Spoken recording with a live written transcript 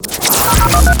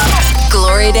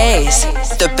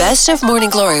GloryDaze. The best of Morning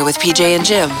Glory with PJ and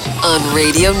Jim on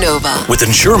Radio Nova. With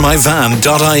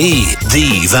InsureMyVan.ie,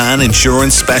 the van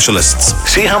insurance specialists.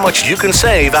 See how much you can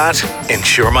save at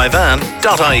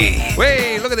InsureMyVan.ie.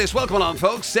 Hey, look at this. Welcome along,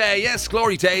 folks. Yes,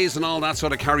 Glory Days and all that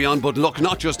sort of carry on. But look,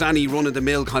 not just any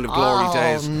run-of-the-mill kind of Glory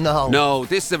Days. No. No,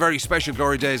 this is a very special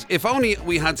Glory Days. If only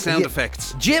we had sound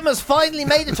effects. Jim has finally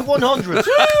made it to 100.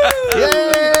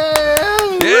 Yay!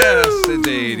 Yes,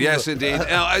 indeed. Yes, indeed.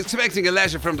 I'm expecting a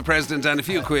letter from the President and a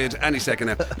few quid any second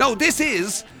now. No, this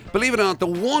is, believe it or not, the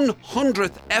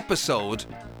 100th episode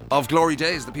of Glory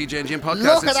Days, the PJ and Jim podcast.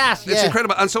 Look at that, It's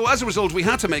incredible. And so as a result, we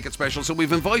had to make it special, so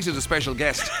we've invited a special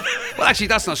guest. Well, actually,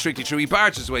 that's not strictly true. He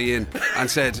barged his way in and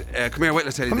said, come here, wait,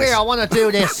 let's tell you Come this. here, I want to do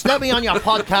this. Let me on your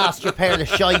podcast, you pair of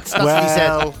shites. That's what he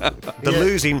said. The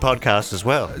losing podcast as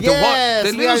well. Yes,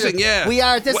 The losing, yeah. We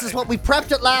are. This is what we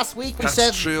prepped it last week. We That's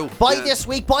said true. by Yeah. this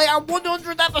week, by our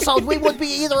 100th episode, we would be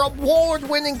either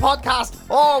award-winning podcast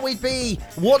or we'd be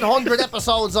 100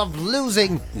 episodes of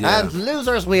losing. Yeah. And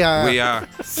losers we are. We are.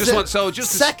 Just to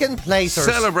second placers.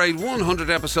 celebrate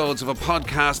 100 episodes of a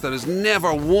podcast that has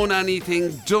never won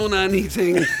anything, done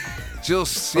anything.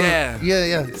 Just, yeah.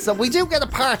 Yeah. So we do get a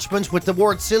parchment with the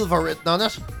word silver written on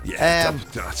it. Yeah,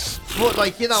 that's But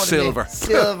like, you know what silver. I mean?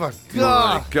 Silver. My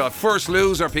God. God, first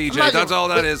loser, PJ. Imagine- That's all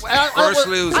that is. And First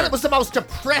loser. And it was the most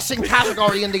depressing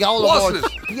category in the whole Wasn't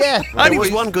award. it? Yeah. There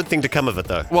was one good thing to come of it,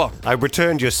 though. What? I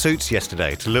returned your suits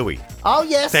yesterday to Louis. Oh,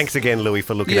 yes. Thanks again, Louis,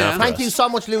 for looking Yeah. after Thank us. you so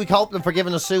much, Louis Copeland, for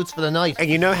giving us suits for the night. And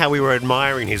you know how we were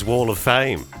admiring his wall of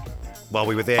fame while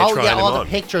we were there Oh, trying yeah, him all on.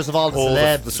 the pictures of all the All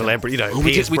celebs. the celebrity, you know,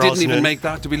 we Pierce didn't even Brosnan. make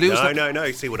that. Did we lose that?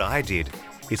 No. See, what I did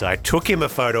is I took him a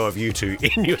photo of you two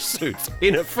in your suits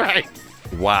in a frame.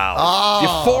 Wow. Oh.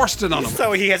 You forced it on him.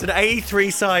 So he has an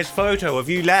A3 size photo of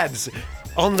you lads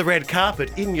on the red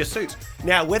carpet in your suits.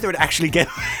 Now, whether it actually gets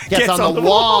on the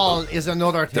wall is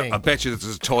another thing. I bet you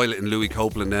there's a toilet in Louis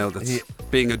Copeland now that's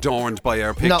being adorned by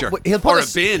our picture. he'll put or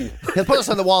us- a bin. He'll put us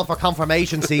on the wall for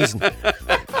confirmation season.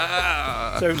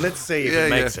 So let's see if it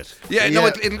makes it. Yeah, no,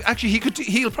 Yeah. it'll actually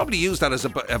he'll probably use that as a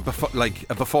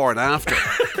before and after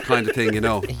kind of thing, you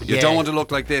know. You Yeah. don't want to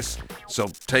look like this, so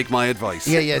take my advice.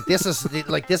 Yeah. This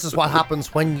is what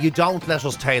happens when you don't let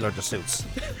us tailor the suits.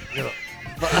 You know.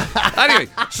 Anyway,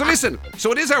 so listen.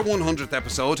 So it is our 100th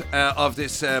episode of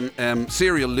this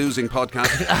serial losing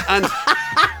podcast,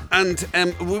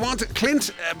 and we want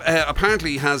Clint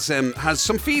apparently has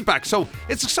some feedback. So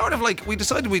it's sort of like we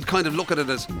decided we'd kind of look at it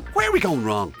as where are we going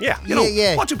wrong? Yeah. you know,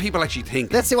 Yeah. what do people actually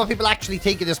think? Let's see what people actually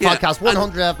think of this Yeah, podcast.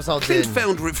 100 and episodes Clint in.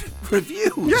 found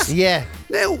reviews. Yeah.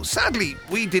 Now, sadly,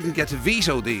 we didn't get to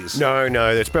veto these. No,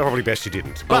 it's probably best you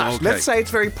didn't. But okay. let's say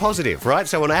it's very positive, right?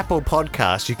 So on Apple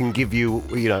Podcasts, you can give you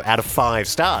out of 5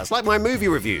 stars, like my movie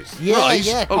reviews. Yeah, Right,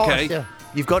 yeah, of course, okay. yeah.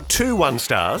 You've got 2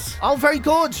 1-stars. Oh, very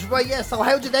good. Right, yeah. So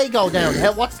how did they go down?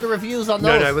 What's the reviews on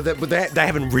those? No, but they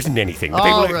haven't written anything.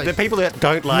 Right. The people that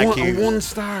don't like you. 1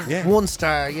 star. Yeah. 1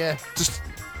 star, yeah. Just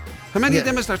how many of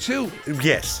Yeah. them is there? 2?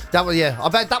 Yes. That was, yeah. I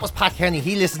bet that was Pat Kenny.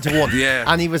 He listened to 1. Yeah.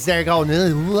 And he was there going,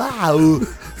 wow,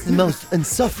 it's the most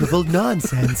insufferable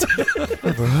nonsense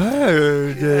ever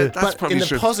heard. That's But probably in the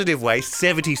true. positive way,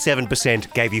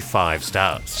 77% gave you 5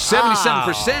 stars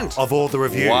 77%. of all the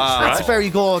reviews. Wow. Right? That's very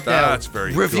good now. That's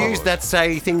very Reviews good. that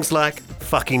say things like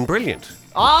 "fucking brilliant."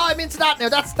 Oh, I'm into that now.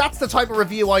 That's the type of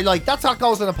review I like. That's what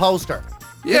goes on a poster.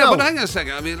 You Yeah, know, but hang on a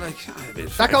second. I mean,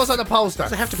 that goes on a poster.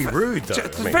 Does it have to be rude though?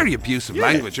 It's I mean. very abusive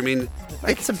language. I mean,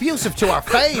 It's abusive to our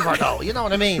favour, though. You know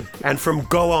what I mean? And from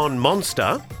Go On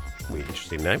Monster,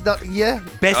 interesting name. Yeah.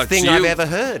 Best That's thing you. I've ever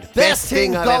heard. Best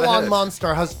thing I've Go ever On heard.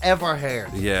 Monster has ever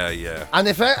heard. yeah. And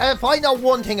if I know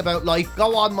one thing about life,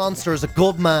 Go On Monster is a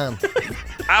good man.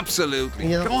 Absolutely.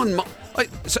 Yeah. Go on.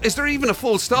 So is there even a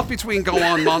full stop between go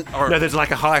on, or No, there's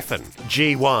like a hyphen.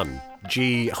 G1.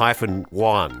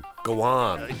 G-1. Go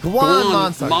on. Go On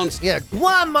Monster. Monster. Yeah, Go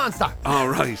On Monster. Oh,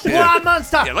 right. Go Yeah. On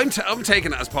Monster. Yeah, I'm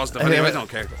taking it as positive anyway. I don't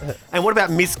care. And what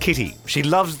about Miss Kitty? She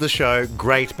loves the show.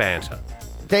 Great banter.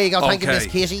 There you go. Thank you, Okay. Miss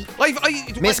Kitty.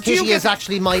 Miss do you Kitty get- is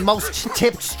actually my most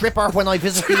tipped stripper when I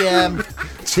visit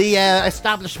the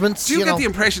establishments. Do you get know. the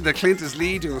impression that Clint is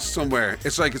leading us somewhere?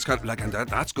 It's kind of like, and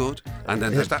that's good, and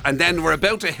then there's that, and then we're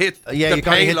about to hit Yeah, the you're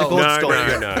gonna hit the payload.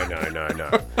 good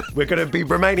No. We're going to be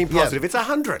remaining positive. It's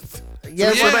 100th.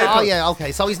 Yeah, Yeah. well, oh yeah,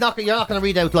 okay. So you're not going to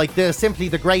read out like simply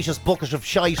the greatest bucket of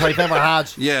shite I've ever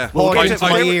had. Yeah, poured into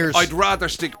my ears. I'd rather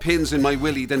stick pins in my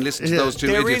willy than listen to those two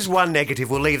There idiots. is one negative.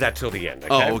 We'll leave that till the end.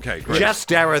 Okay? Oh, okay, great. Just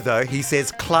Dara, though, he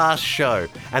says, class show,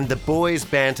 and the boys'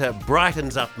 banter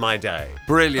brightens up my day.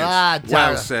 Brilliant. Ah,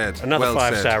 Dara. Well said. Another well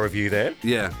 5-star said. review there.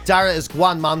 Yeah. Dara is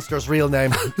Guan Monster's real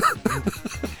name.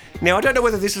 Now, I don't know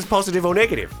whether this is positive or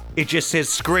negative. It just says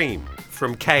scream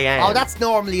from K.A. Oh, that's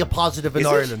normally a positive in Is it?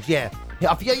 Ireland, yeah.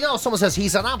 Yeah, if you know, someone says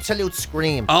he's an absolute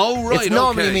scream. Oh, right, It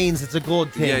normally okay. means it's a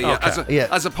good thing. Yeah, yeah. Okay.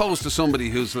 As opposed to somebody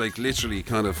who's like literally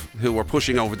kind of who are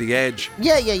pushing over the edge.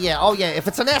 Yeah. Oh, yeah. If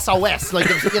it's an SOS, like,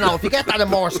 if you get that in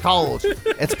Morse code,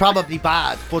 it's probably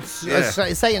bad. But Yeah.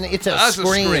 saying it's a As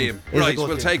scream. a scream. is a Right, good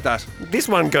we'll thing. take that. This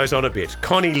one goes on a bit.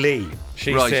 Connie Lee.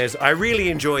 She Right. says, I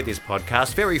really enjoy this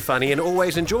podcast. Very funny and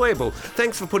always enjoyable.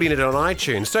 Thanks for putting it on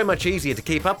iTunes. So much easier to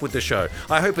keep up with the show.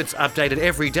 I hope it's updated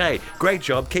every day. Great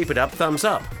job. Keep it up. Thumbs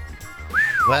up.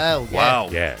 Well, yeah. Wow.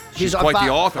 Yeah. She's quite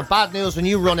the author. Bad news when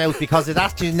you run out because it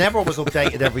actually never was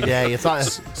updated every day. It's not,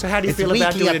 So how do you it's feel about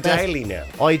weekly doing at it best. daily now?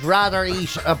 I'd rather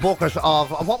eat a bucket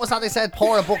of what was that they said?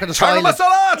 Pour a bucket of Tarma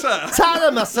silence. salata!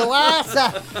 Tarma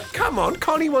salata. Come on,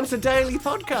 Connie wants a daily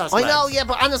podcast. I man. know, yeah,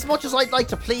 and as much as I'd like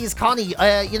to please Connie,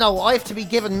 I have to be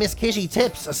giving Miss Kitty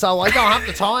tips, so I don't have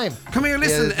the time. Come here,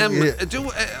 listen. Yeah.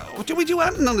 Do we do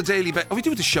anything on the daily basis? We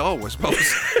do the show, I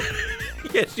suppose.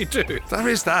 Yes, you do. There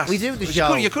is that. We do the But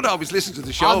show. You could always listen to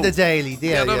the show On the daily,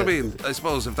 yeah. You know what I mean? I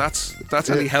suppose if that's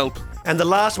any help. And the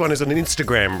last one is an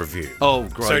Instagram review. Oh,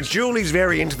 great. So Julie's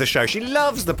very into the show. She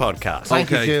loves the podcast.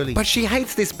 Thank Okay. you, Julie. But she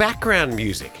hates this background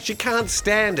music. She can't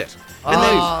stand it.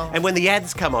 Oh. And when the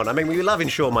ads come on, I mean, we love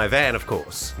Insure My Van, of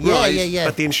course. yeah, Right. yeah.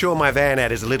 But the Insure My Van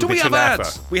ad is a little Do we bit have too loud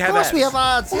ads? for her. We have Of course ads. we have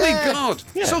ads. Oh yeah. my God!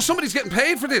 Yeah. So somebody's getting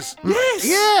paid for this? Yes.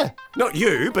 Yeah. Not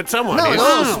you, but someone No, is.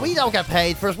 no, we don't get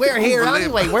paid for it. We're here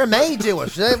Unbelievable. anyway. We're made to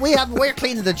it. We're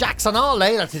cleaning the jacks and all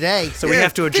later today. So we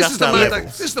have to adjust our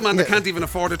levels. This is the man that can't even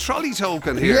afford a trolley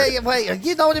token here. Yeah, wait,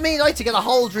 you know what I mean? I had to get a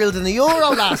hole drilled in the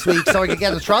euro last week so I could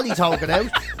get a trolley token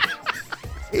out.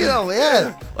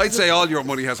 Yeah. I'd say all your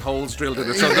money has holes drilled in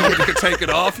it, so nobody can take it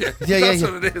off you. Yeah, That's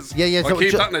yeah. what it is. Yeah. I'll So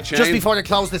keep that in a chain. just before they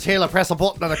close the till, I press a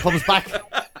button and it comes back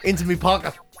into my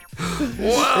pocket.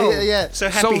 Wow. Yeah. So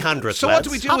happy hundredth, So what do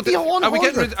we do with Happy it? Are we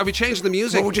 100th. Are we changing the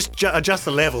music? Well, we'll just adjust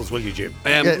the levels, will you, Jim?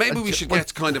 Yeah, Maybe we should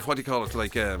get kind of what do you call it,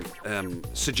 like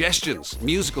suggestions,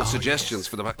 musical suggestions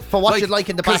for the back. For what you'd like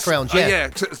in the 'cause, background, yeah.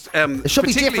 It It should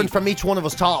be different from each one of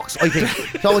us talks, I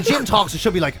think. So when Jim talks, it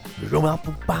should be like,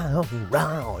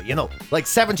 like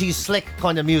 70s slick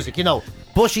kind of music,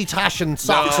 bushy tash and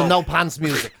socks and no pants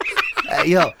music.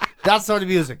 That sort of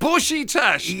music. bushy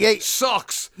tash, Yeah.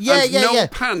 socks, Yeah, and yeah, no yeah.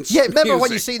 pants. Yeah, remember when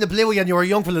you music. seen the Bluey and you were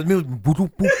young for the music?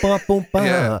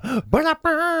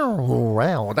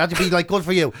 That'd be like good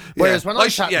for you. Whereas when I'm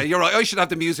chatting, yeah, you're right. I should have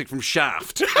the music from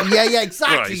Shaft. yeah,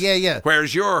 exactly. Right. Yeah.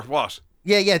 Whereas you're what?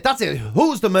 Yeah, that's it.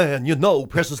 Who's the man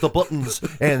presses the buttons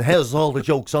and has all the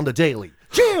jokes on the daily?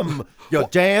 Jim! You're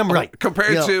damn right.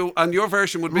 Compared to, and your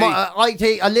version would be. I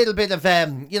take a little bit of,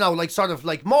 sort of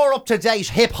like more up to date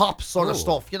hip hop sort of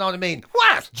stuff. You know what I mean?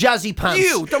 What? Jazzy pants.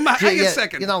 You, the man. Hang a Yeah,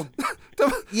 second. the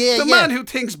the man who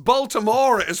thinks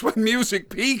Baltimore is when music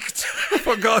peaked.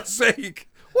 For God's sake.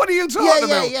 What are you talking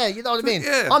about? Yeah, you know what I mean?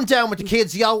 Yeah. I'm down with the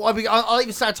kids, yo. I'll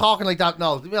even start talking like that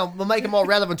now. We'll make it more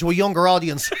relevant to a younger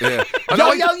audience. Yeah.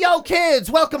 And Yo,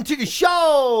 kids, welcome to the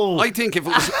show. I think if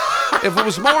it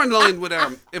was more in line with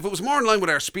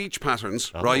our speech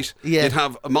patterns, right? Yeah. You'd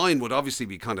have mine would obviously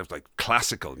be kind of like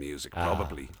classical music,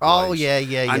 probably. Oh, right?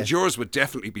 yeah. And yours would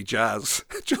definitely be jazz,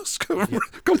 just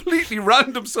completely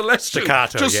random selection,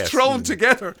 Staccato, just yes. thrown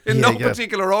together in no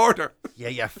particular order.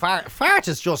 Yeah. Fart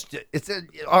is just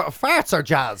farts are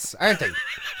jazz, aren't they?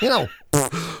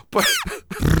 But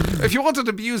if you wanted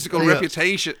a musical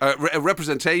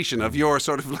representation of your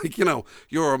sort of like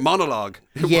your monologue,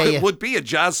 it would be a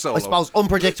jazz solo. I suppose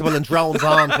unpredictable and drones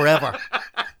on forever.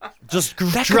 Just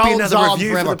That could be drones another on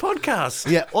review forever. for the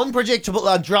podcast. Yeah, unpredictable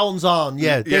and drones on.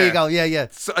 Yeah, there you go. Yeah.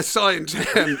 Signed,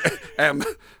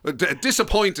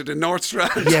 disappointed in North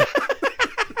Strand. Yeah.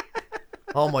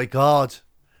 Oh my God.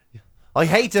 I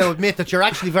hate to admit that you're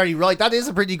actually very right. That is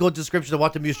a pretty good description of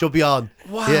what the music should be on.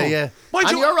 Wow. Yeah. Mind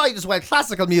And you- you're right as well.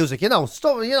 Classical music,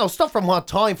 stuff from what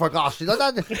time for gosh,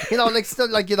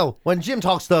 when Jim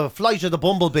talks, the Flight of the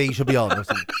Bumblebee should be on. Or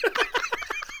something.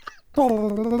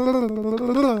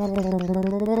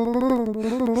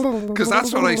 Because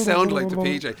that's what I sound like to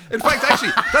PJ. In fact,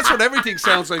 actually, that's what everything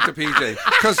sounds like to PJ.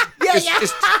 Because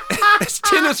it's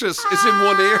tinnitus is in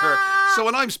one ear. So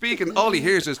when I'm speaking, all he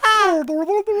hears is.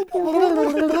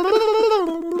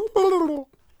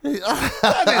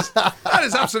 That That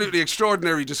is absolutely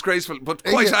extraordinary, disgraceful, but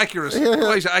quite accurate.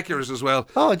 Quite accurate as well.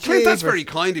 Oh, Clint, that's jeepers. very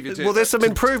kind of you. Well, there's some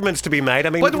improvements to be made.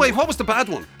 I mean, By the way, what was the bad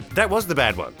one? that was the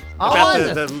bad one. Oh,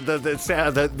 About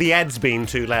was the ads being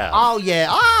too loud. Oh yeah,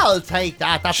 I'll take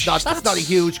that. That's not a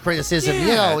huge criticism, you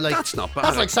Yeah, know. Like that's not bad.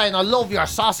 That's like saying I love your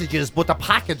sausages, but the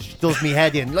package does me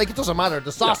head in. Like it doesn't matter.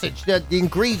 The sausage, the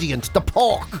ingredients, the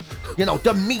pork, you know,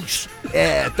 the meat,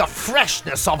 the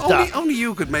freshness of Only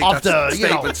you could make of that the, you know,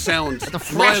 statement sound the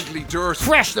fresh- mildly dirty.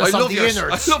 freshness I of love the your,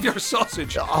 innards. I love your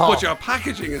sausage, Oh. but your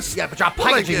packaging is. Yeah, but your Well,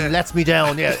 like, packaging lets me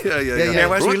down. Yeah, Yeah.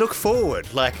 Now, as we Right. look forward,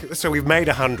 so we've made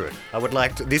 100. I would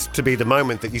like this to be the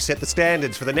moment that you set the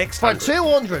standards for the next For 100.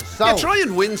 200. So Yeah, try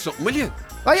and win something, will you?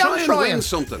 I am try and trying. win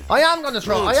something. I am going to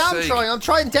try. God's I am sake. trying. I'm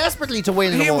trying desperately to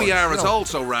win Here awards. we are you as know.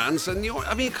 also Rans, and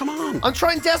I mean, come on. I'm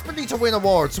trying desperately to win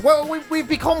awards. We've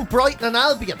become Brighton and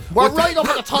Albion. We're right up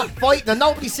at the top fighting, and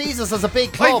nobody sees us as a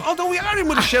big club. Although we are in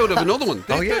with a shout of another one.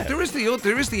 Oh, yeah. There is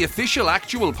the official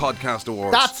actual podcast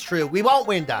awards. That's true. We won't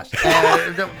win that.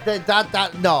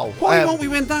 No. Why won't we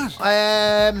win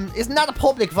that? Isn't that a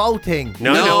public vote thing?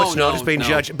 No, it's not. It's been no.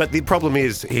 judged. But the problem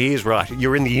is, he is right.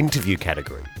 You're in the interview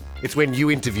category. It's when you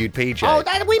interviewed PJ.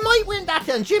 Oh, we might win that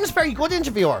then. Jim's a very good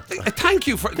interviewer. Thank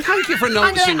you for And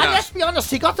noticing let's that. be honest,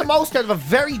 he got the most out of a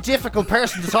very difficult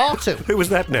person to talk to. Who was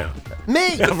that now?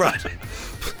 Me. Right.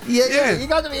 Yeah, he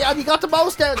got the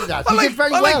most out of that. He did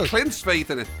very I well. like Clint's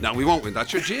faith in it. No, we won't win.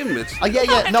 That's your Jim. It's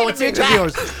Yeah. No, it's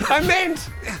interviewers. I meant,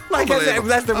 like,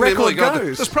 unbelievable. as the I mean, my record God,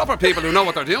 goes. There's proper people who know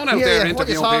what they're doing out Yeah, there yeah, what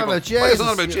are you interviewing talking people. about? What is it Jesus.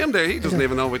 all about Jim there? He doesn't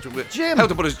even know Jim. how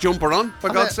to put his jumper on,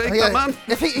 for God's sake, that man.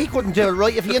 If he couldn't do it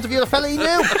right, if he interviewed a fella he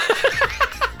knew.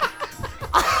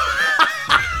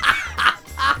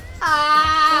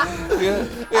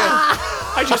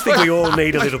 I just think we all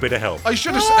need a little bit of help. I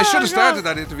should have started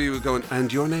that interview with going,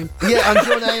 and your name? Yeah, and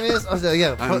your name is? I said,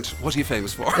 yeah. And what are you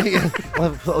famous for?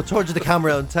 Well, towards the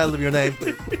camera and tell them your name.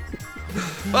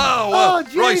 Oh, well. Oh,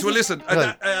 Jesus. Right, well, listen.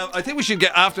 Right. I think we should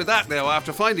get after that now,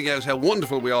 after finding out how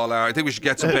wonderful we all are. I think we should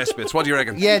get some best bits. What do you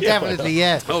reckon? Yeah, definitely,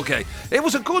 yeah. Okay. It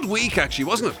was a good week, actually,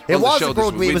 wasn't it? It on the was show a this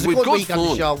good week. It was a good week on the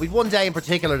fun. show. We'd one day in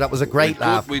particular that was a great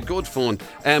laugh. We had good fun.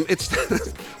 It's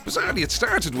bizarrely, it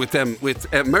started with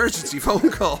emergency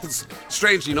phone calls.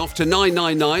 Strangely enough, to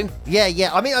 999.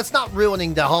 Yeah. I mean, it's not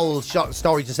ruining the whole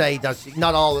story to say that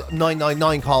not all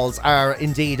 999 calls are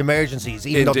indeed emergencies,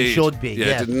 even though they should be.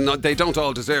 Yeah. They don't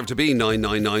all deserve to be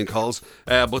 999 calls,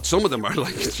 but some of them are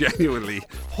like genuinely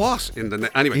what in the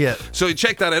anyway. Yeah. So you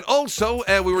check that out. Also,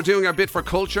 we were doing our bit for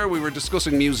culture. We were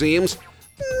discussing museums.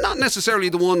 Not necessarily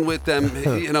the one with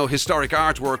historic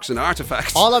artworks and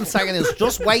artifacts. All I'm saying is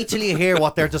just wait till you hear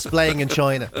what they're displaying in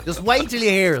China. Just wait till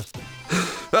you hear it.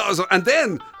 And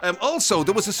then also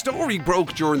there was a story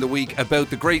broke during the week about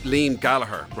the great Liam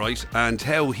Gallagher, right, and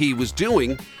how he was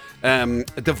doing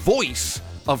the voice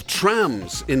of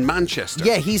trams in Manchester.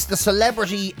 Yeah, he's the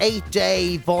celebrity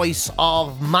 8-day voice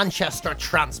of Manchester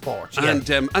transport. Yeah.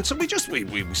 And so we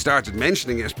started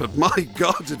mentioning it, but my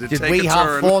God, did it Did take we a have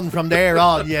turn. fun from there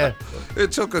on? Yeah.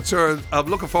 It took a turn. I'm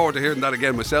looking forward to hearing that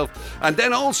again myself. And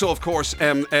then also, of course,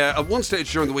 at one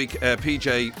stage during the week,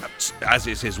 PJ, as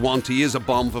is his wont, he is a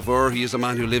bon viveur. He is a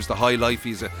man who lives the high life.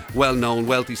 He's a well-known,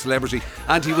 wealthy celebrity.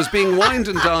 And he was being wined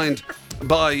and dined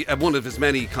by one of his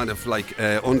many kind of like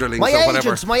underlings My or whatever.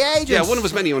 agents. Yeah, one of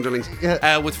his many underlings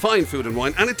Yeah. with fine food and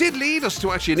wine. And it did lead us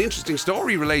to actually an interesting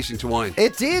story relating to wine.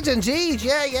 It did indeed,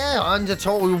 yeah. And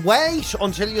wait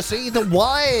until you see the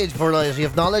wide variety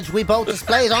of knowledge we both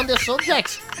displayed on this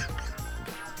subject.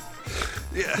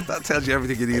 Yeah, that tells you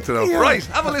everything you need to know. Yeah. Right,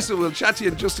 have a listen. We'll chat to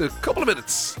you in just a couple of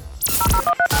minutes.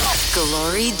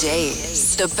 Glory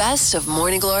Days. The best of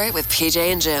Morning Glory with PJ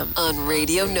and Jim on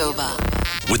Radio Nova.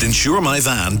 With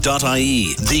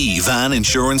InsureMyVan.ie, the van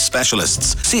insurance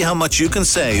specialists. See how much you can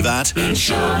save at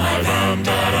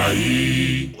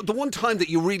InsureMyVan.ie. The one time that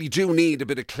you really do need a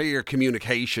bit of clear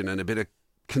communication and a bit of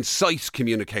concise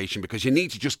communication, because you need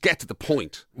to just get to the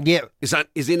point, Yeah.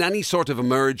 is in any sort of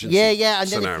emergency Yeah, and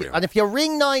scenario. if you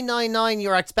ring 999,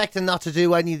 you're expecting not to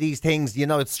do any of these things. You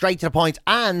know, it's straight to the point.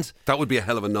 And That would be a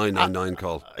hell of a 999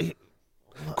 call.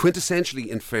 Quintessentially,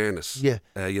 in fairness, Yeah.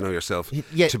 You know yourself.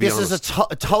 yeah, to be this honest. is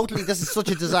this is such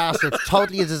a disaster. It's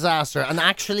totally a disaster. And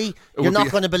actually, you're would not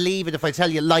be- going to believe it if I tell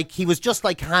you. Like he was just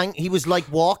like he was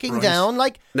like walking Right. down,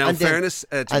 like. Now, in and then- fairness,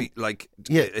 yeah.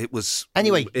 it was.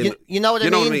 Anyway, you know what I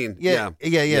You know what I mean? mean?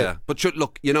 Yeah. But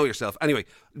look, you know yourself. Anyway,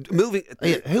 moving.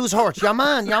 Who's hurt? Your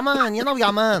man. You know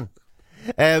your man.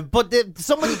 But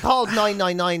somebody called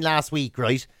 999 last week,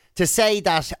 right, to say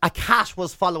that a cat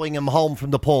was following him home from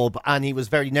the pub and he was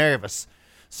very nervous.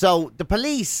 So the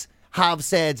police have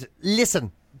said,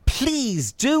 listen,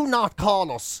 please do not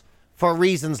call us for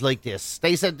reasons like this.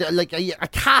 They said, like, a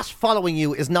cat following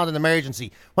you is not an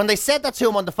emergency. When they said that to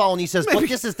him on the phone, he says, but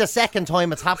this is the second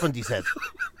time it's happened, he said.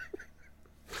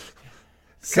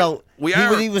 So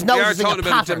he was noticing talking a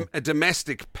about pattern. a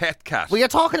domestic pet cat. We are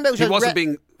talking about he wasn't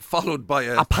being followed by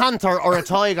a panther or a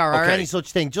tiger or Okay. any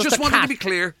such thing. Just a wanted cat. to be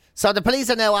clear. So the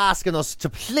police are now asking us to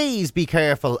please be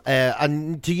careful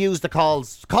and to use the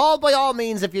calls. Call by all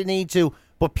means if you need to,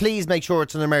 but please make sure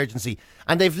it's an emergency.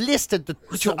 And they've listed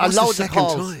What's a the load of second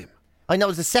calls. time? I know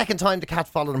it's the second time the cat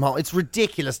followed them home. It's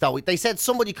ridiculous, though. They said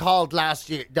somebody called last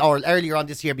year or earlier on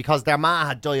this year because their ma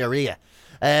had diarrhea,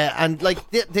 and like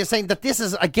they're saying that this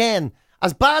is again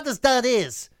as bad as that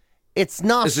is. It's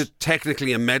not. Is it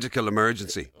technically a medical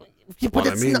emergency? Yeah, but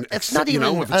Well, it's not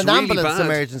even if it's an really ambulance bad,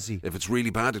 emergency. If it's really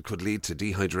bad, it could lead to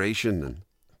dehydration and.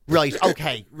 Right,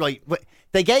 okay, right.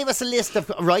 They gave us a list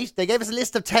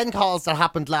of 10 calls that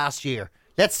happened last year.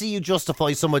 Let's see you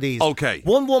justify some of these. Okay.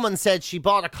 One woman said she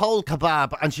bought a cold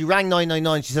kebab and she rang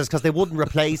 999, she says, because they wouldn't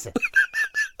replace it.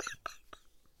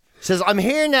 She says, I'm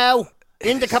here now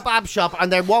in the kebab shop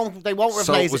and they won't replace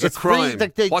So it was a It's free- crime.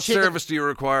 the What chicken- service do you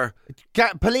require?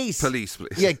 Police. Police,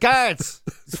 please. Yeah, guards.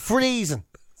 It's freezing.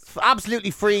 It's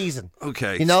absolutely freezing.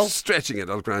 Okay. You know? Stretching it,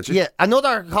 I'll grant you. Yeah,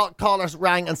 another caller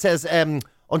rang and says,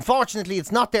 unfortunately,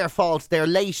 it's not their fault. They're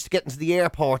late getting to the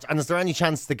airport, and is there any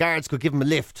chance the guards could give them a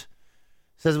lift?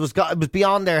 Says it was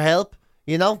beyond their help,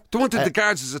 you know? They wanted the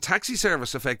guards as a taxi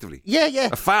service, effectively. Yeah, yeah.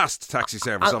 A fast taxi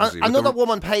service, obviously. but Another they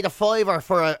woman paid $5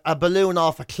 for a balloon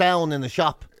off a clown in the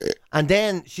shop, and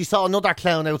then she saw another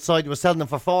clown outside who was selling them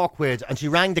for £4, and she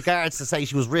rang the guards to say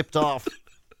she was ripped off.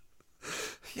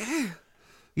 Yeah.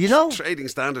 You know? Trading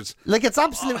standards. Like, it's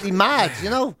absolutely mad, you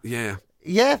know? Yeah.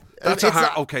 Yeah. That's it's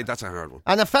that's a hard one.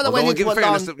 And a fella Although went I'll into give a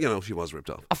fairness lawn. that, she was ripped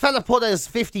off. A fella put his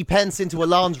 50 pence into a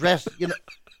laundrette,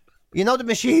 you know the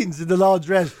machines in the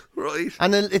laundrette, Right.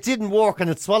 and then it didn't work, and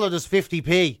it swallowed his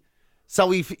 50p. So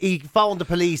he phoned the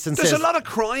police and There's says, a lot of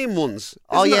crime ones.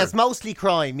 "Oh isn't yeah, there? it's mostly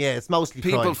crime. Yeah, it's mostly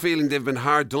People crime. feeling they've been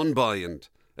hard done by and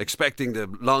expecting the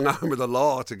long arm of the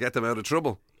law to get them out of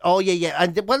trouble. Oh yeah.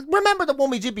 And well, remember the one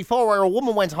we did before, where a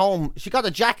woman went home, she got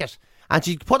a jacket, and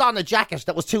she put on a jacket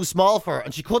that was too small for her,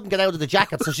 and she couldn't get out of the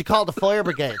jacket, so she called the fire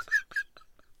brigade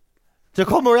to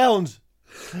come around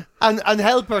and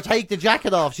help her take the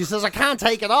jacket off. She says, I can't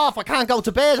take it off. I can't go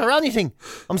to bed or anything.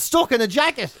 I'm stuck in a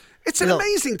jacket. It's an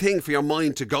amazing thing for your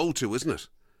mind to go to, isn't it?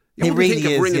 You It wouldn't really think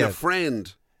of is, ringing yeah. a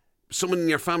friend, someone in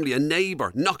your family, a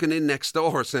neighbour, knocking in next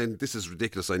door saying, this is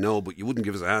ridiculous, I know, but you wouldn't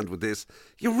give us a hand with this.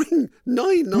 You ring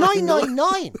 999.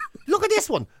 999. Look at this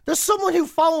one. There's someone who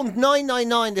phoned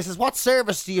 999. This is, what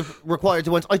service do you require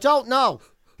to enter? I don't know.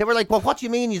 They were like, well, what do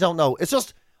you mean you don't know? It's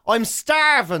just, I'm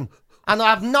starving and I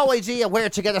have no idea where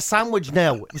to get a sandwich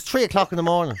now. It was 3 o'clock in the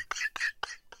morning.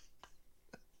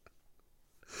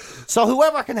 So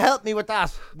whoever can help me with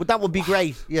that would be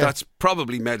great. Yeah. That's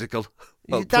probably medical.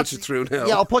 I'll put you through now.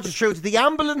 Yeah, I'll put you through to the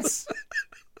ambulance.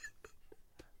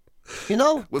 You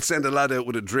know? We'll send a lad out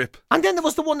with a drip. And then there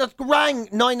was the one that rang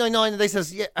 999 and they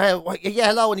says, yeah,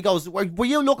 hello. And he goes, were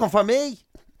you looking for me?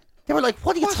 They were like,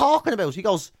 what are you talking about? He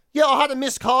goes, yeah, I had a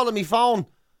missed call on my phone.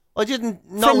 I didn't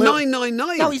know From who-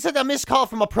 999? No, he said a missed call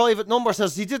from a private number.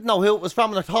 Says he didn't know who it was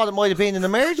from and I thought it might have been an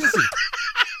emergency.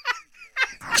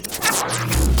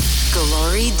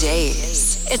 Glory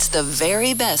Days. It's the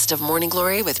very best of Morning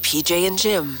Glory with PJ and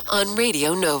Jim on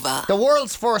Radio Nova. The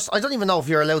world's first, I don't even know if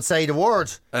you're allowed to say the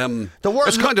word. The word,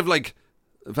 It's kind of like...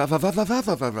 Va, va, va, va, va,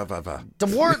 va, va, va, va. the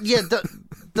word, yeah,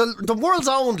 the world's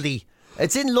only,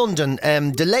 it's in London,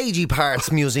 the Lady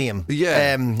Parts Museum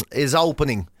is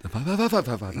opening.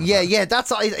 Yeah,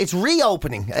 it's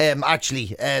reopening,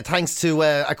 actually, thanks to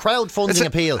a crowdfunding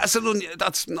appeal.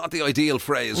 That's not the ideal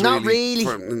phrase, Not really,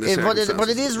 in the but it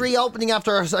circumstances. is reopening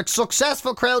after a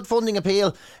successful crowdfunding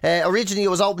appeal. Originally, it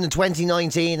was opened in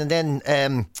 2019, and then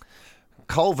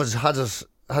COVID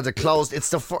had it closed.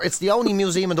 It's the only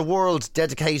museum in the world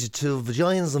dedicated to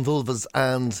vaginas and vulvas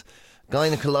and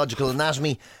gynecological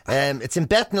anatomy. It's in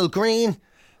Bethnal Green,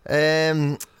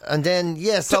 and then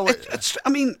I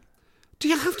mean, do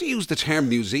you have to use the term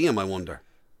museum, I wonder?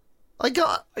 I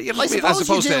As suppose opposed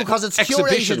you do, to because it's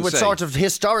exhibition, curated with say. sort of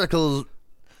historical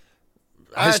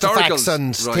artifacts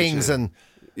and right, things, yeah. and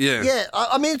Yeah.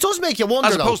 I mean, it does make you wonder,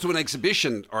 As though. opposed to an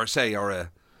exhibition, or a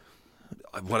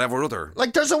whatever other.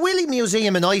 Like, there's a Willy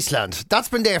Museum in Iceland. That's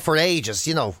been there for ages,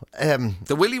 you know.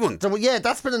 The Willy one. Yeah,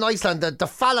 that's been in Iceland. The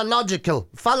that's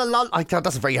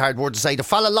a very hard word to say. The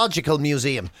Phallological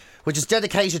Museum, which is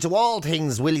dedicated to all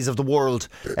things willies of the world.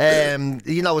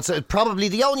 It's probably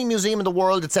the only museum in the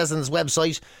world, it says on its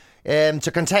website,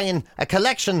 to contain a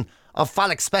collection of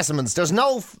phallic specimens. There's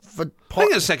no... Hang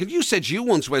on a second. You said you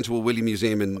once went to a Willy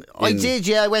Museum in I did,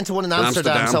 yeah. I went to one in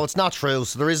Amsterdam, Amsterdam. so it's not true.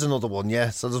 So there is another one, yeah.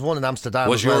 So there's one in Amsterdam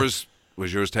Was as well.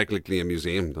 yours technically a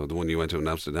museum, though, the one you went to in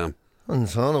Amsterdam? And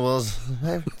so it was.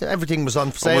 Everything was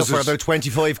on sale was for it- about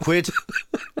 25 quid.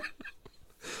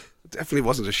 Definitely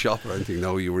wasn't a shop or anything.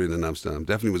 No, you were in Amsterdam.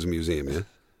 Definitely was a museum, yeah?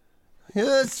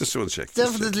 Yeah, it's Just want to check.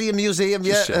 definitely a museum,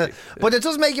 yeah. Just checking, But it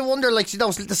does make you wonder, like, you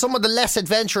know, some of the less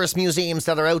adventurous museums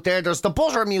that are out there. There's the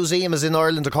Butter Museum is in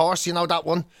Ireland, of course. You know that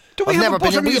one? Do we I've have never a been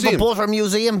Butter in. We have a Museum? Butter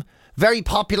Museum. Very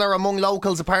popular among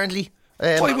locals, apparently.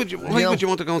 Why would you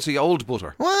want to go and see old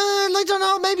butter? Well, I don't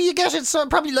know. Maybe you get it. So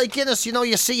probably like Guinness, you know,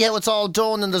 you see how it's all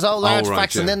done, and there's old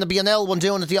artifacts, and then there'll be an L one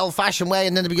doing it the old-fashioned way,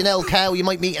 and then there'll be an L cow. You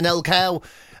might meet an L cow,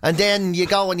 and then you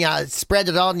go and you spread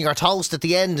it on your toast at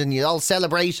the end, and you all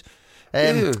celebrate.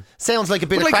 Sounds like a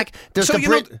bit of crack. There's so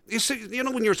the you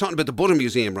know when you were talking about the Butter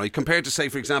Museum, right? Compared to, say,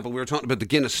 for example, we were talking about the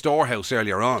Guinness Storehouse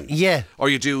earlier on. Yeah. Or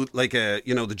you do like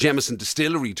the Jameson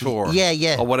Distillery tour.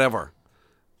 Yeah. Or whatever.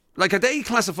 Like, are they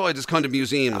classified as kind of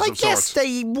museums I of guess sorts?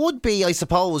 they would be, I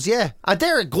suppose, yeah. And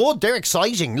they're good, they're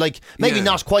exciting. Like, maybe Yeah.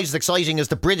 not quite as exciting as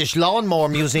the British Lawnmower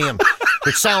Museum,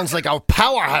 which sounds like a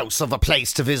powerhouse of a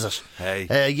place to visit.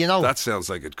 Hey, you know. that sounds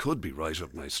like it could be right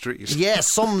up my street. Yeah,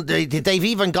 they've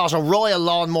even got a royal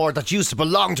lawnmower that used to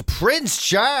belong to Prince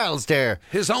Charles there.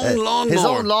 His own lawnmower. His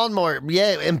own lawnmower,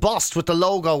 yeah, embossed with the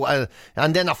logo.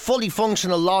 And then a fully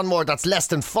functional lawnmower that's less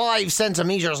than 5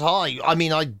 centimetres high. I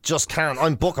mean, I just can't.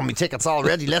 I'm booking my tickets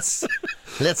already. Let's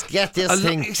get this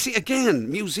thing. You see, again,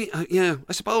 museum. Yeah,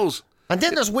 I suppose. And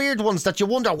then there's weird ones that you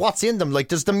wonder what's in them. Like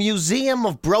there's the Museum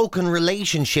of Broken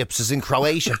Relationships is in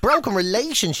Croatia. Broken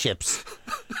relationships.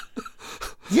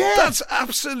 Yeah. That's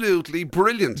absolutely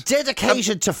brilliant.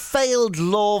 Dedicated to failed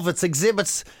love. Its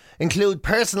exhibits include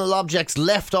personal objects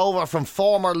left over from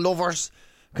former lovers.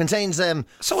 Contains So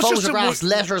it's just photographs,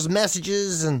 letters,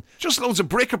 messages, and Just loads of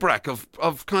bric-a-brac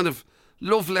of kind of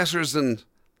love letters and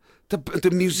the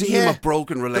Museum of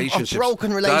Broken Relationships. Of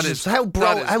broken relationships. How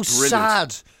brilliant.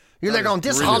 sad. You're like going,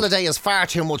 this brilliant. holiday is far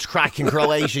too much crack in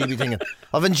Croatia, you'd be thinking.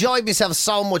 I've enjoyed myself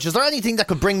so much. Is there anything that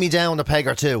could bring me down a peg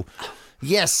or two?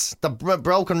 Yes, the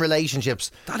broken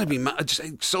relationships. That'd be mad.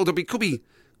 So could be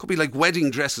like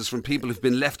wedding dresses from people who've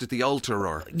been left at the altar,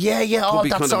 or Yeah, all be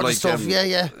that kind of sort of like, stuff.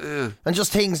 Yeah. And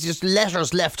just things, just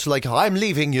letters left like, I'm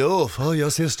leaving you for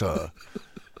your sister.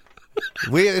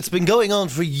 It's been going on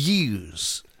for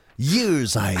years.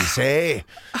 Years, I say.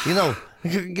 You know,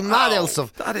 mad old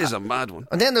stuff. That is a mad one.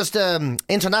 And then there's the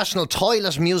International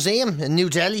Toilet Museum in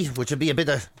New Delhi, which would be a bit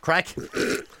of crack.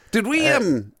 Did we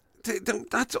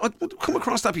I've come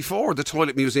across that before, the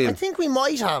Toilet Museum? I think we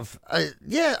might have.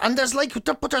 Yeah, and there's like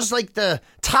the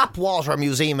Tap Water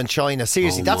Museum in China.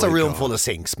 Seriously, that's a my room God. full of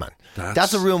sinks, man.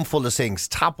 That's a room full of sinks.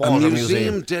 Tap A Water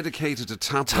museum dedicated to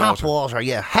tap Tap water. water,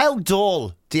 yeah. How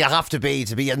dull do you have to be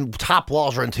a tap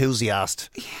water enthusiast?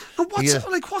 And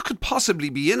what could possibly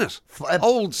be in it?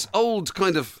 Old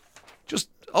kind of just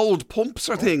old pumps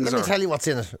or things. Let me tell you what's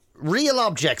in it. Real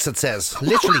objects, it says.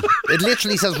 Literally. It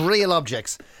literally says real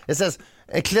objects. It says,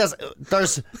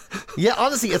 honestly,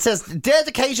 it says,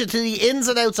 dedicated to the ins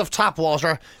and outs of tap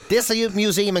water, this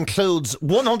museum includes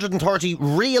 130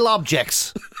 real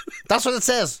objects. That's what it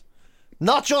says.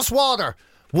 Not just water.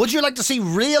 Would you like to see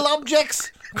real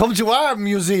objects? Come to our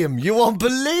museum. You won't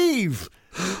believe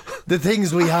the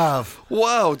things we have.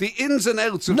 Wow, the ins and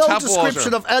outs of No tap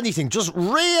description water. of anything, just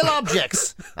real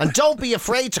objects. And don't be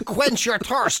afraid to quench your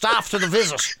thirst after the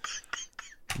visit.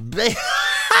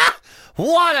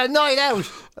 What a night out.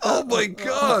 Oh my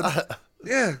God.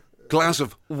 Yeah. Glass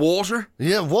of water.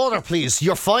 Yeah, water please.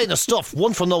 Your finest stuff.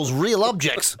 One from those real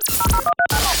objects.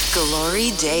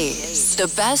 Glory Days.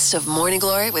 The best of Morning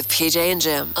Glory with PJ and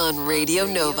Jim on Radio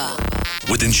Nova.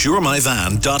 With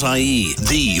InsureMyVan.ie,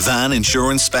 the van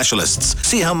insurance specialists.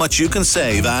 See how much you can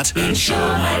save at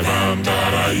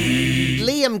InsureMyVan.ie.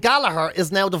 Liam Gallagher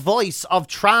is now the voice of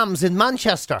trams in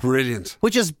Manchester. Brilliant.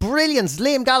 Which is brilliant.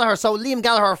 Liam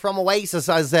Gallagher from Oasis,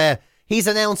 as he's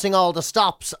announcing all the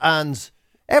stops and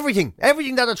everything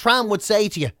that a tram would say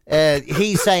to you,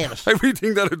 he's saying it.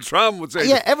 Everything that a tram would say.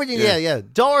 Yeah, everything. Yeah.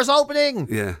 Doors opening.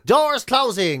 Yeah. Doors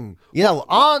closing. You know,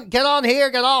 get on here,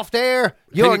 get off there.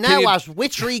 You're now at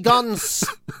Witchery Guns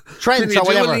Trent or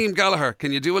whatever.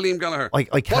 Can you do a Liam Gallagher?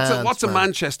 I can't. What's a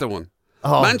Manchester one?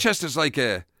 Oh. Manchester's like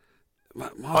a.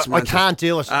 I can't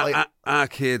do it.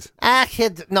 Kid.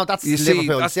 Kid. No, that's You see,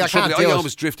 Liverpool. that's I the trouble. can't do I it.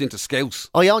 always drift into Scouts.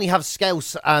 I only have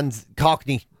Scouse and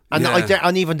Cockney. And, Yeah.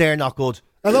 and even they're not good.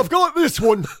 And I've got this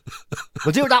one.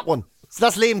 We'll do that one. So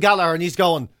that's Liam Gallagher, and he's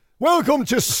going, welcome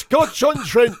to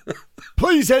Scotch-on-Trent.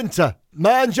 Please enter.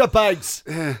 Man your bags.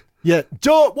 Yeah,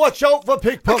 don't watch out for I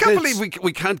pickpockets. can't believe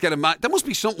we can't get a there must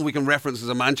be something we can reference as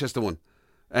a Manchester one.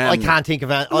 I can't think of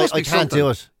it. there must I be can't something. do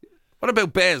it. What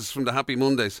about Bez from the Happy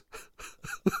Mondays?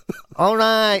 All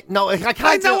right. No, I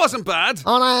can't do That it. wasn't bad.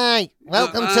 All right.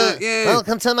 Welcome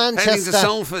to Manchester. Heading to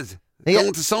Salford. Yeah.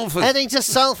 Going to Salford. Heading to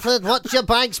Salford. Watch your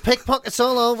bags, pickpockets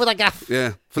all over the gaff.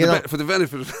 Yeah, for the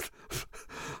benefit of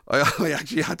I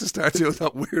actually had to start doing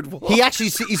that weird walk.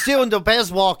 He's doing the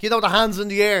Bez walk, the hands in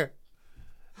the air.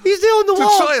 He's doing the to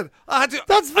walk. try it. I had to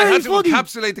funny.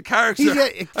 encapsulate the character.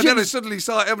 And then I suddenly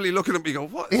saw Emily looking at me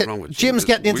going, what is wrong with Jim? Jim's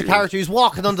getting into character. He's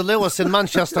walking on the Lewis in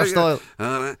Manchester style.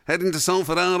 Heading to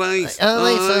Salford, all right. All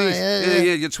right, sorry,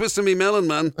 yeah, you're twisting me melon,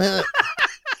 man.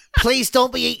 Please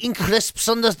don't be eating crisps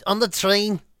on the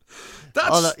train.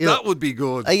 That would be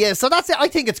good. Yeah, so that's it. I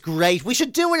think it's great. We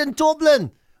should do it in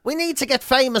Dublin. We need to get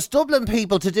famous Dublin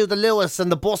people to do the Lewis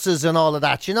and the buses and all of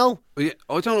that, Yeah,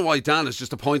 I don't know why Dan has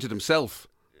just appointed himself.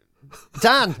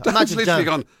 Dan, Dan's imagine literally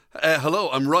Dan. gone, hello,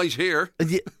 I'm right here.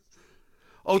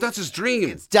 Oh, that's his dream.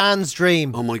 It's Dan's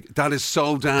dream. Oh my, that is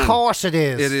so Dan. Of course it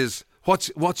is. It is.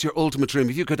 What's your ultimate dream?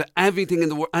 If you could have anything in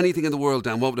the world,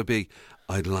 Dan, what would it be?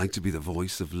 I'd like to be the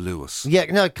voice of Lewis. Yeah,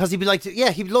 no, because he'd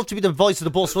love to be the voice of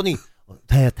the bus, wouldn't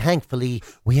he? Thankfully,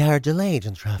 we are delayed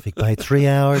in traffic by 3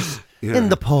 hours in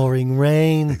the pouring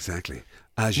rain. Exactly.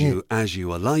 As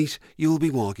you alight, you will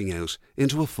be walking out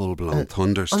into a full-blown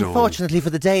thunderstorm. Unfortunately for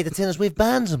the day that's in it, we've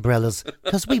banned umbrellas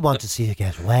because we want to see you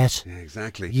get wet. Yeah,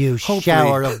 exactly. You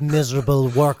shower of miserable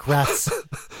work rats.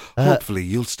 Hopefully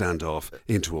you'll stand off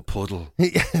into a puddle.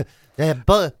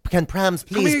 But can prams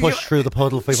please push through the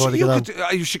puddle before they get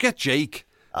on? You should get Jake.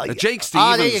 Jake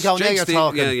Stevens. there you go. Now you're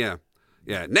talking.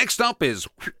 Yeah. Next up is...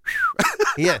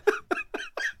 Yeah.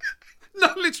 No,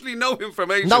 literally no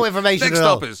information. No information Next at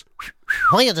all. up is...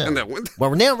 How you doing?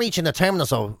 We're now reaching the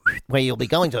terminus where you'll be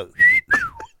going to.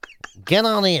 Get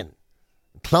on in.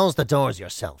 Close the doors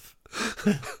yourself.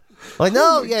 I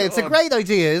know, it's a great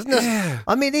idea, isn't it? Yeah.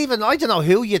 I mean, even, I don't know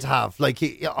who you'd have. Like,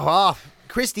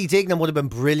 Christy Dignam would have been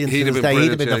brilliant. He'd have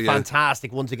been the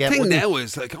fantastic one to get. The thing now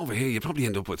is, like, over here, you'd probably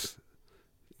end up with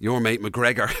your mate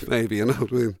McGregor, maybe, you know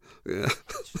what I mean? Yeah.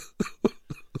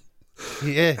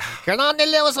 Yeah, get on the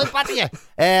Lewis, I'll batter you.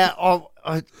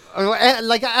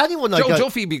 Like anyone like Joe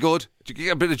Duffy be good. Did you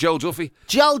get a bit of Joe Duffy?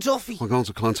 Joe Duffy. We're going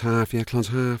to Clontarf,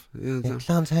 Clontarf.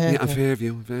 Clontarf. Yeah, and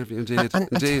Fairview,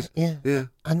 indeed. Yeah.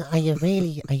 And are you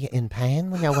in pain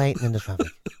when you're waiting in the traffic?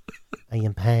 Are you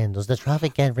in pain? Does the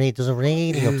traffic does it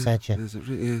really upset you?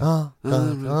 Oh,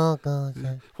 God.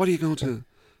 Yeah. What are you going to?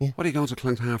 Yeah. What are you going to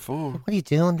Clontarf for? What are you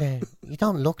doing there? You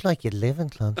don't look like you live in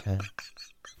Clontarf.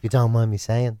 If you don't mind me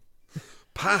saying.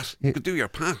 Pat, you could do your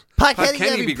Pat. Pat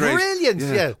Kenny would be great. Brilliant,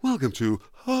 yeah. Welcome to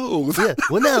Hove. Yeah,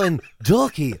 we're now in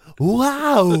Ducky.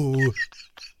 Wow.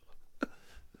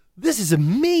 This is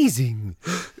amazing.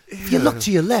 If you look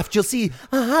to your left, you'll see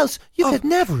a house you could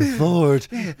never afford.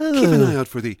 Yeah. Keep an eye out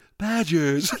for the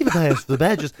badgers. Keep an eye out for the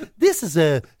badgers. This is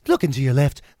looking to your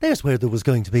left. There's where there was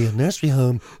going to be a nursery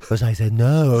home, but I said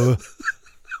no.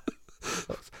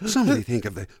 Somebody think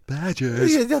of the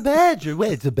badgers. Yeah, the badger.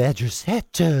 Where's the badger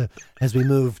set as we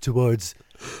move towards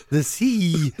the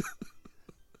sea?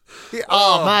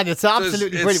 Oh man, it's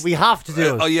absolutely brilliant. We have to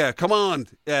do it. Oh yeah, come on.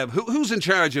 Who's in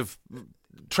charge of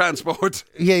transport?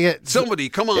 Yeah. Somebody,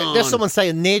 come on. There's someone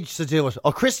saying Nidge to do it.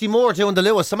 Or Christy Moore doing the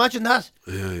Lewis. Imagine that.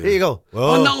 Yeah. There you go.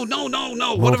 Oh,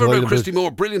 no. Whatever about Christy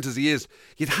Moore, brilliant as he is,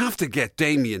 you'd have to get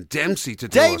Damien Dempsey to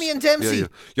do it. Damien Dempsey. Yeah.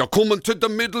 You're coming to the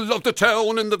middle of the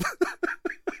town in the...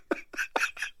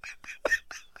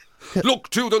 Look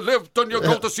to the left and you're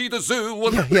going to see the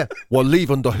zoo. Yeah. We're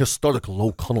leaving the historical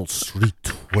O'Connell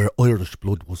Street where Irish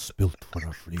blood was spilt for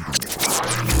our freedom.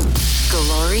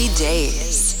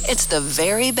 GloryDaze. It's the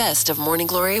very best of Morning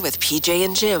Glory with PJ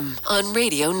and Jim on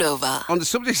Radio Nova. On the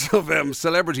subject of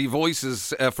celebrity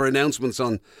voices for announcements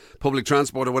on public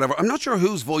transport or whatever, I'm not sure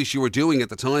whose voice you were doing at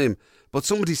the time, but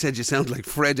somebody said you sound like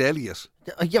Fred Elliott.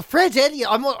 Yeah, Fred Elliott.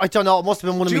 I don't know. It must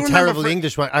have been one of my terrible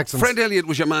English accents. Fred Elliott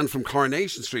was your man from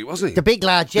Coronation Street, wasn't he? The big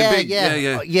lad,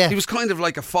 yeah. He was kind of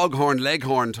like a Foghorn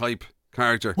Leghorn type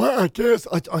character. Well, I guess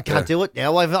I can't do it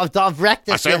now. I've wrecked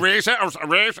it.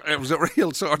 It was a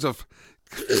real sort of...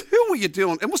 Who were you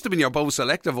doing? It must have been your Bo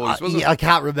Selecta voice, wasn't it? I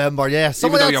can't remember, yeah.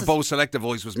 Even though your Bo Selecta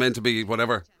voice was meant to be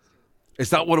whatever. Is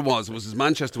that what it was? It was his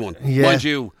Manchester one. Yeah. Mind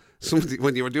you,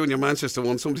 when you were doing your Manchester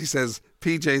one, somebody says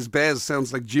PJ's Bez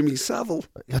sounds like Jimmy Savile.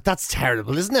 That's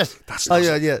terrible, isn't it? That's not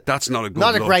a good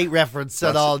Not look. A great reference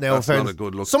at all now. That's not a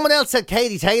good look. Someone else said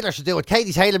Katie Taylor should do it.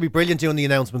 Katie Taylor would be brilliant doing the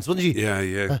announcements, wouldn't she?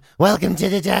 Yeah. Welcome to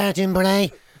the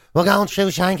Dardenbray. We're going through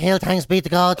Shankill, thanks be to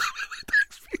God.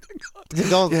 Thanks be to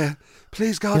God. Yeah.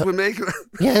 Please, God, we'll make it.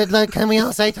 Yeah, like, can we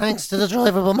all say thanks to the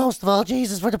driver, but most of all,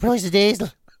 Jesus, for the price of diesel.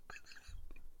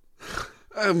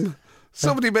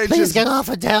 Somebody mentioned... Please get off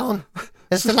and down.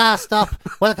 It's the last stop.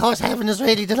 Well, of course, heaven is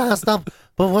really the last stop,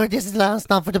 but this is the last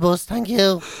stop for the bus. Thank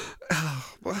you.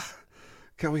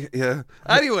 Can we? Yeah.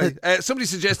 Anyway, somebody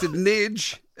suggested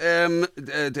Nidge.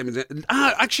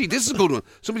 Actually, this is a good one.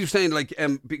 Somebody was saying, like,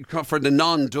 for the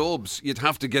non-dubs, you'd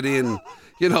have to get in,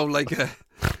 like a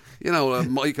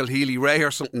Michael Healy-Rae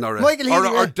or something, or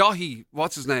Dahi.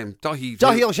 What's his name?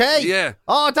 Dahi O'Shea. Yeah.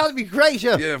 Oh, that'd be great.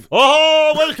 Yeah.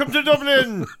 Oh, welcome to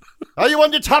Dublin. Are you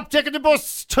on the top deck of the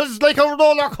bus? 'Tis like a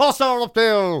roller coaster up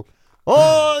there.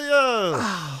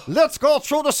 Oh, yeah. Let's go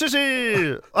through the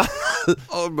city.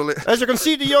 Unbelievable. As you can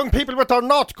see, the young people with their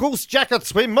North Goose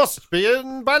jackets, we must be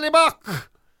in Ballymac.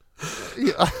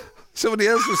 Yeah. Somebody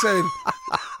else was saying...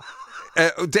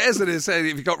 Desmond is saying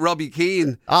if you got Robbie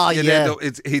Keane,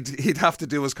 he'd have to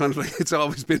do as kind of like, it's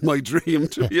always been my dream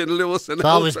to be in Lewis and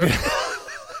always been.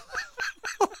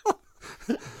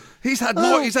 He's had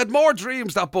more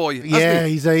dreams, that boy. Yeah,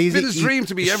 he's been his dream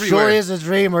to be everywhere. Sure is a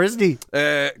dreamer, isn't he?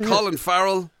 Colin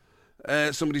Farrell,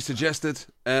 somebody suggested.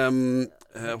 Daniel,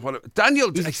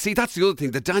 see, that's the other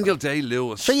thing. The Daniel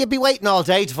Day-Lewis. So you'd be waiting all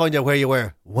day to find out where you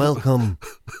were. Welcome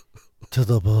to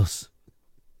the bus.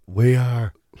 We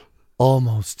are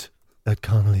almost at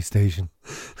Connolly Station.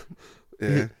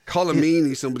 Yeah. Colin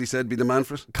Meaney, somebody said, be the man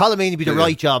for it. Colin Meaney be the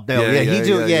right job now.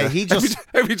 He just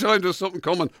every time there's something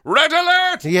coming, red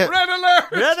alert! Yeah. Red alert!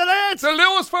 Red alert! The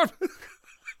Lewis for...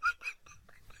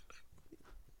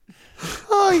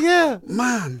 Oh, yeah.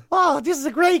 Man. Oh, this is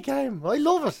a great game. I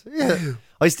love it. Yeah.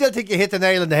 I still think you hit the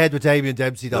nail on the head with Damien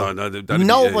Dempsey, though.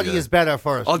 Nobody is better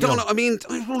for it. I mean,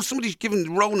 somebody's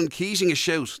giving Ronan Keating a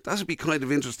shout. That would be kind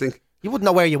of interesting. You wouldn't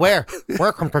know where you were.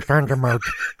 Welcome to Sandemouth.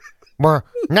 Where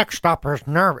next stop is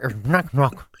Knock.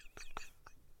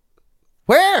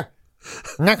 Where?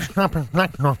 Next stop is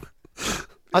Knock.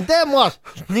 And then what?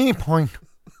 Snee Point.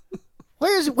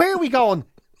 Where are we going?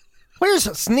 Where's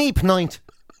Sneep Night?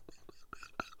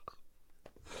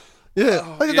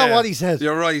 Yeah, I don't know what he said.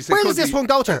 You're right. Where does this one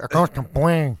go to? It goes to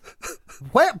Bouin.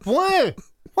 Where? Bouin?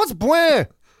 What's Bouin?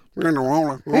 We're in the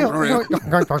roller.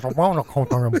 There's a roller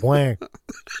coaster in Bouin.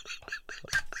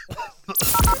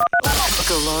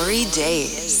 Glory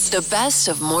Days. The best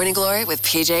of Morning Glory with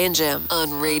PJ and Jim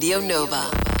on Radio Nova.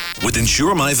 With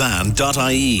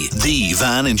InsureMyVan.ie, the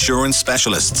van insurance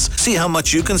specialists. See how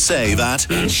much you can save at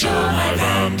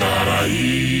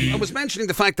InsureMyVan.ie. I was mentioning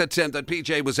the fact that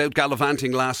PJ was out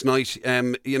gallivanting last night,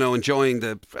 enjoying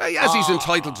as he's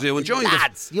entitled to do, enjoying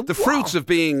the fruits of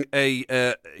being a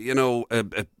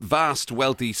vast,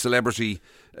 wealthy celebrity.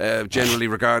 Generally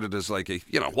regarded as like a,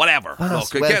 whatever.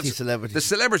 Celebrity. The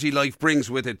celebrity life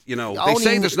brings with it, they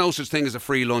say there's no such thing as a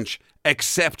free lunch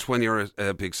except when you're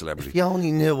a big celebrity. If you only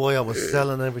knew why I was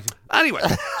selling everything. Anyway,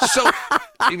 so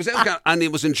he was out and he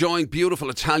was enjoying beautiful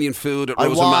Italian food at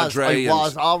Rosa Madre.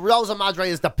 Rosa Madre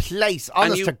is the place,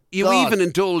 honest to God. You even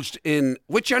indulged in,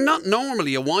 which you're not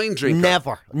normally a wine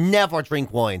drinker. Never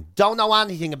drink wine. Don't know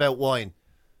anything about wine.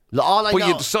 But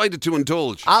you decided to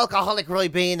indulge. Alcoholic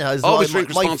Ribena is always drink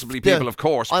responsibly, people, of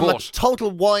course. I'm a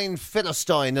total wine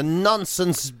philistine, a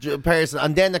nonsense person.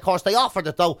 And then, of course, they offered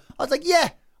it, though. I was like,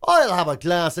 yeah, I'll have a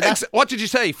glass of that. What did you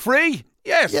say? Free?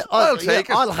 Yes, I'll take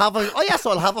it. I'll have a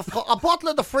bottle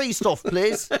of the free stuff,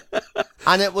 please.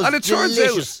 And it was delicious. Turns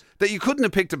out that you couldn't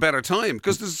have picked a better time,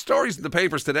 because there's stories in the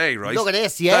papers today, right? Look at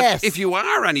this, yes. If you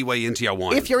are anyway into your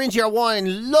wine. If you're into your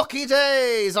wine, lucky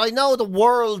days. I know the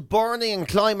world burning and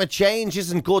climate change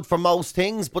isn't good for most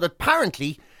things, but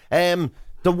apparently the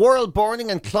world burning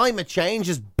and climate change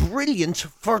is brilliant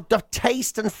for the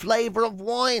taste and flavour of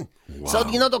wine. Wow. So,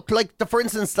 for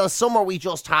instance, the summer we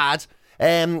just had,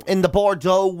 in the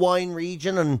Bordeaux wine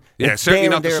region, and certainly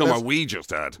not the summer we just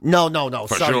had. No,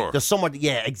 for sorry, sure. the summer,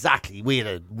 yeah, exactly. We had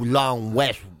a long,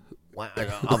 wet,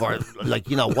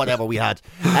 whatever we had,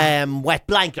 wet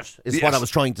blanket is what I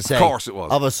was trying to say. Of course, it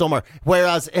was of a summer.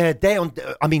 Whereas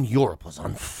Europe was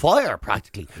on fire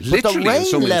practically. Literally, but the rain in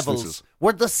some levels instances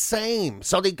were the same,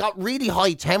 so they got really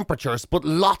high temperatures, but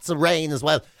lots of rain as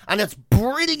well, and it's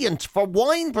brilliant for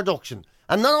wine production.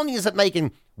 And not only is it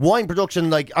making wine production,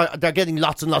 they're getting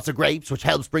lots and lots of grapes, which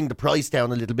helps bring the price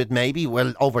down a little bit, maybe.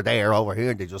 Well, over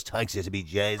here, they just tax you to be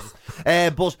Jesus.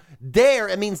 But there,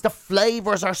 it means the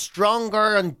flavours are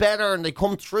stronger and better, and they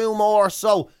come through more.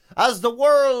 So, as the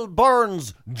world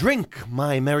burns, drink,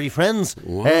 my merry friends,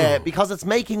 because it's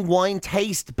making wine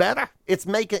taste better.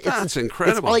 That's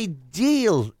incredible. It's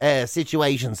ideal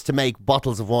situations to make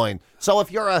bottles of wine. So,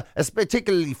 if you're a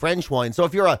particularly French wine, so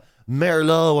if you're a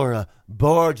Merlot or a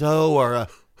Bordeaux or a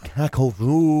Cackle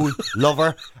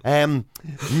lover. Now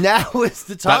is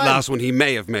the time. That last one he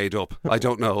may have made up. I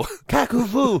don't know.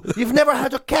 Cackle. You've never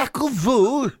had a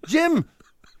cackle, Jim?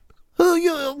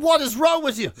 What is wrong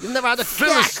with you? You've never had a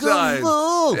Philistine.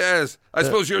 cackle. Yes. I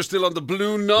suppose you're still on the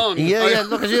Blue Nun. Yeah,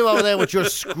 look at you over there with your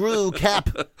screw cap.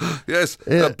 Yes,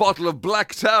 a bottle of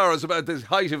Black Tower is about the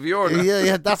height of your...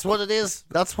 Yeah, that's what it is.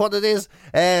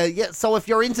 So if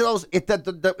you're into those,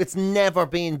 it's never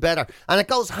been better. And it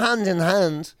goes hand in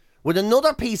hand with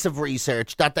another piece of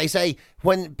research that they say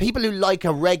when people who like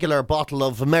a regular bottle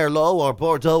of Merlot or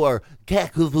Bordeaux or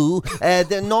Cacavou,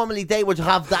 then normally they would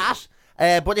have that.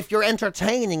 But if you're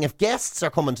entertaining, if guests are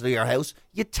coming to your house,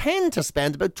 you tend to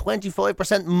spend about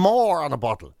 25% more on a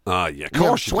bottle. Ah, yeah, of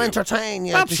course to entertain,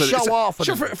 to Absolutely. show off.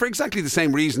 Sure, for exactly the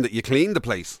same reason that you clean the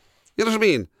place. You know what I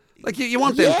mean? Like, you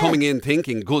want them coming in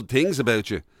thinking good things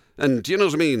about you. And you know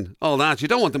what I mean? All that. You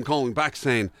don't want them coming back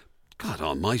saying, God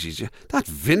almighty, that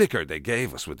vinegar they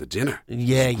gave us with the dinner.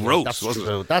 Yeah, gross, that's wasn't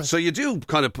true. it? So you do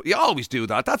kind of, you always do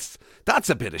that. That's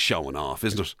a bit of showing off,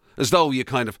 isn't it? As though you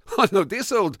kind of, oh no,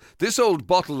 this old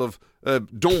bottle of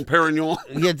Dom Perignon.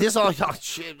 Yeah, this all. Oh,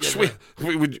 shit.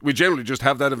 We generally just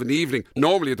have that of an evening.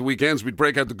 Normally at the weekends we'd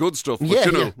break out the good stuff. But,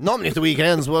 Yeah. Normally at the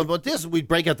weekends, but this we'd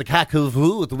break out the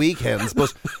Cacavou at the weekends.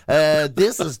 But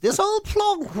this old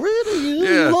plonk really,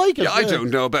 you like it. Yeah, I don't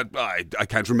know, but I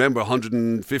can't remember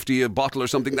 150 a bottle or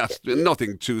something. That's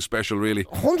nothing too special, really.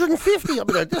 150. I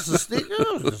mean, this is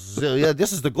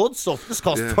the good stuff. This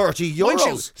costs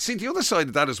 €30. See, the other side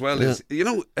of that as well is,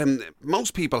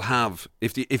 most people have,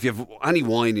 if you have any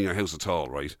wine in your house at all,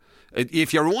 right?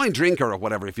 If you're a wine drinker or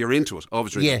whatever, if you're into it,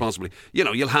 obviously responsibly,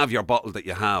 you'll have your bottle that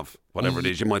you have, whatever it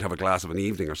is. You might have a glass of an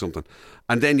evening or something.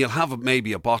 And then you'll have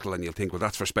maybe a bottle and you'll think, well,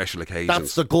 that's for special occasions.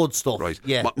 That's the good stuff. Right.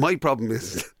 Yeah. My problem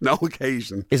is no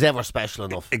occasion is ever special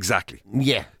enough. Exactly.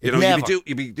 Yeah.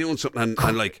 You'd be doing something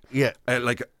and like,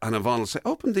 and Yvonne will say,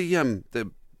 open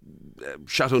the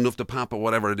Chateau Neuf de Pape or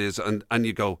whatever it is, and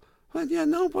you go, well, yeah,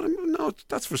 no,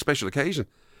 that's for a special occasion.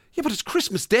 Yeah, but it's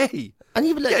Christmas Day. And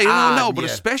you'd be like, a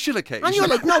special occasion. And you're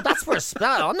like, no, that's for a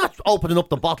special. I'm not opening up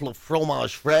the bottle of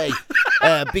fromage frais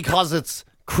because it's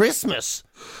Christmas.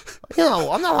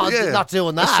 I'm not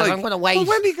doing that. Like, I'm going to wait. Well,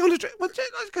 when are you going to drink? Well,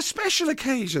 like a special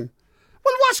occasion.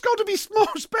 Well, what's going to be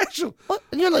more special? What?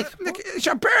 And you're like it's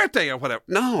your birthday or whatever.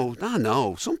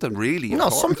 No, something really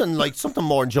important. something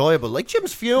more enjoyable, like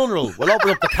Jim's funeral. We'll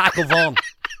open up the Cacavon.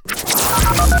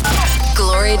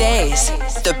 Glory Days,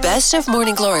 the best of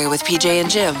Morning Glory with PJ and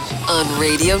Jim on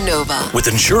Radio Nova. With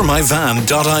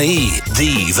InsureMyVan.ie,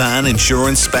 the van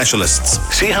insurance specialists.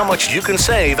 See how much you can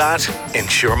save at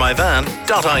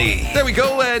InsureMyVan.ie. There we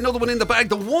go, another one in the bag,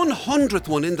 the 100th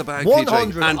one in the bag,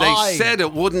 100, PJ. And they said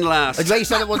it wouldn't last. They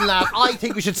said it wouldn't last. I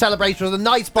think we should celebrate with a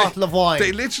nice bottle of wine.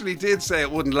 They literally did say it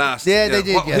wouldn't last. Yeah, they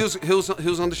did.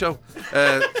 Who's on the show?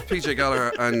 PJ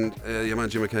Gallagher and your man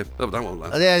Jim McCabe. Oh, that won't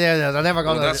last. Yeah, they're never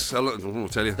going to. I'll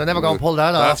tell you. They're never going to pull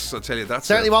that off. I'll tell you, that's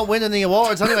certainly won't win any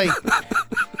awards anyway.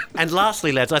 And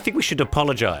lastly, lads, I think we should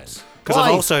apologise. Because Why?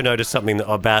 I've also noticed something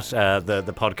about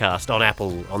the podcast on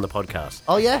Apple, on the podcast.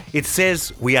 Oh, yeah? It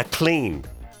says we are clean.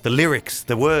 The lyrics,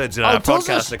 the words in our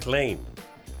podcast are clean.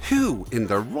 Who in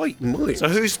their right mind? So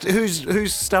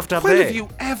who's stuffed up when there? Have you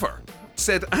ever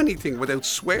said anything without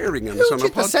swearing on Who a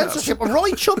did podcast? the censorship?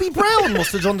 Roy Chubby Brown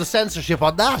must have done the censorship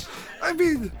on that. I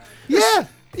mean, yeah.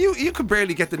 You could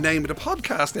barely get the name of the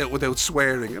podcast out without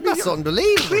swearing. I mean, That's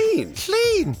unbelievable.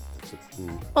 Clean.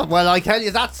 Well, I tell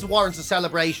you, that warrants a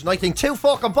celebration. I think 2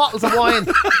 fucking bottles of wine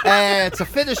to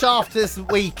finish off this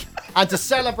week and to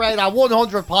celebrate our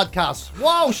 100th podcast.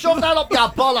 Whoa, shove that up your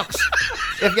bollocks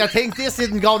if you think this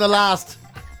isn't going to last.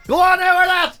 Go on,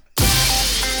 lad.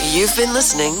 You've been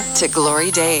listening to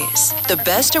Glory Days, the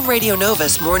best of Radio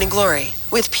Nova's Morning Glory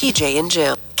with PJ and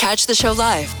Jim. Catch the show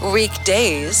live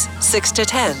weekdays 6 to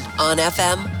 10 on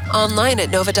FM, online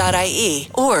at nova.ie,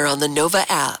 or on the Nova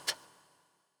app.